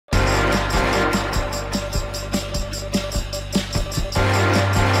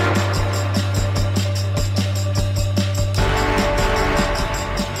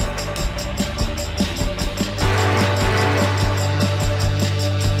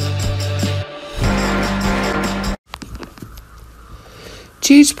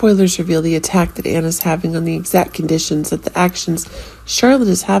GH spoilers reveal the attack that Anna's having on the exact conditions that the actions Charlotte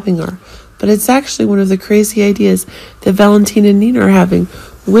is having are, but it's actually one of the crazy ideas that Valentine and Nina are having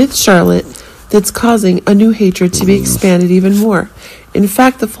with Charlotte that's causing a new hatred to be expanded even more. In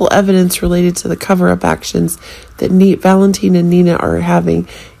fact, the full evidence related to the cover-up actions that Valentine and Nina are having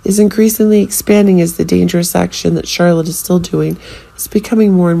is increasingly expanding as the dangerous action that Charlotte is still doing is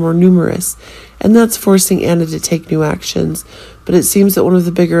becoming more and more numerous, and that's forcing Anna to take new actions. But it seems that one of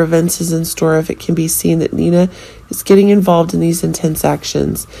the bigger events is in store if it can be seen that Nina is getting involved in these intense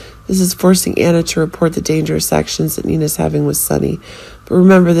actions. This is forcing Anna to report the dangerous actions that Nina's having with Sonny. But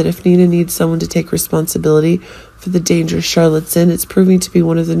remember that if Nina needs someone to take responsibility for the danger Charlotte's in, it's proving to be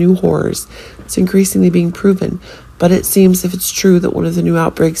one of the new horrors. It's increasingly being proven. But it seems if it's true that one of the new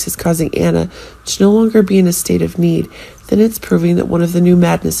outbreaks is causing Anna to no longer be in a state of need, then it's proving that one of the new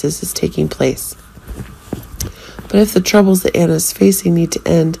madnesses is taking place. But if the troubles that Anna is facing need to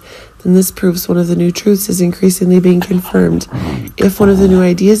end, then this proves one of the new truths is increasingly being confirmed. If one of the new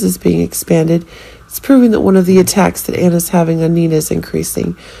ideas is being expanded, it's proving that one of the attacks that Anna's having on Nina is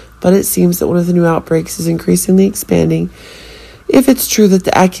increasing. But it seems that one of the new outbreaks is increasingly expanding. If it's true that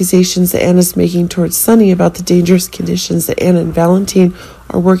the accusations that Anna's making towards Sonny about the dangerous conditions that Anna and Valentine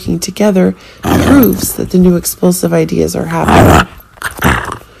are working together proves that the new explosive ideas are happening.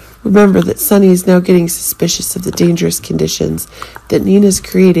 Remember that Sonny is now getting suspicious of the dangerous conditions that Nina's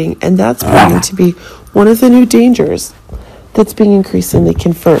creating, and that's proving to be one of the new dangers that's being increasingly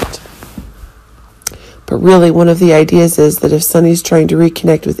confirmed. But really, one of the ideas is that if Sonny's trying to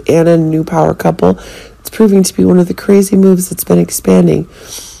reconnect with Anna and a new power couple, it's proving to be one of the crazy moves that's been expanding.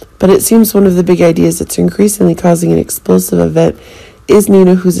 But it seems one of the big ideas that's increasingly causing an explosive event is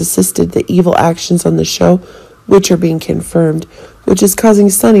Nina, who's assisted the evil actions on the show, which are being confirmed, which is causing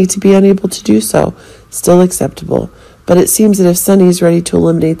Sonny to be unable to do so. Still acceptable. But it seems that if Sonny is ready to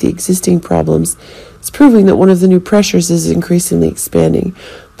eliminate the existing problems, it's proving that one of the new pressures is increasingly expanding.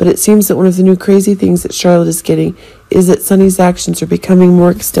 But it seems that one of the new crazy things that Charlotte is getting is that Sonny's actions are becoming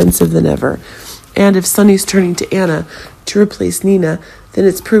more extensive than ever. And if Sonny's turning to Anna to replace Nina, then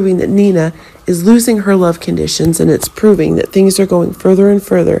it's proving that Nina is losing her love conditions, and it's proving that things are going further and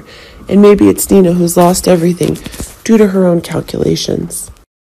further. And maybe it's Nina who's lost everything due to her own calculations.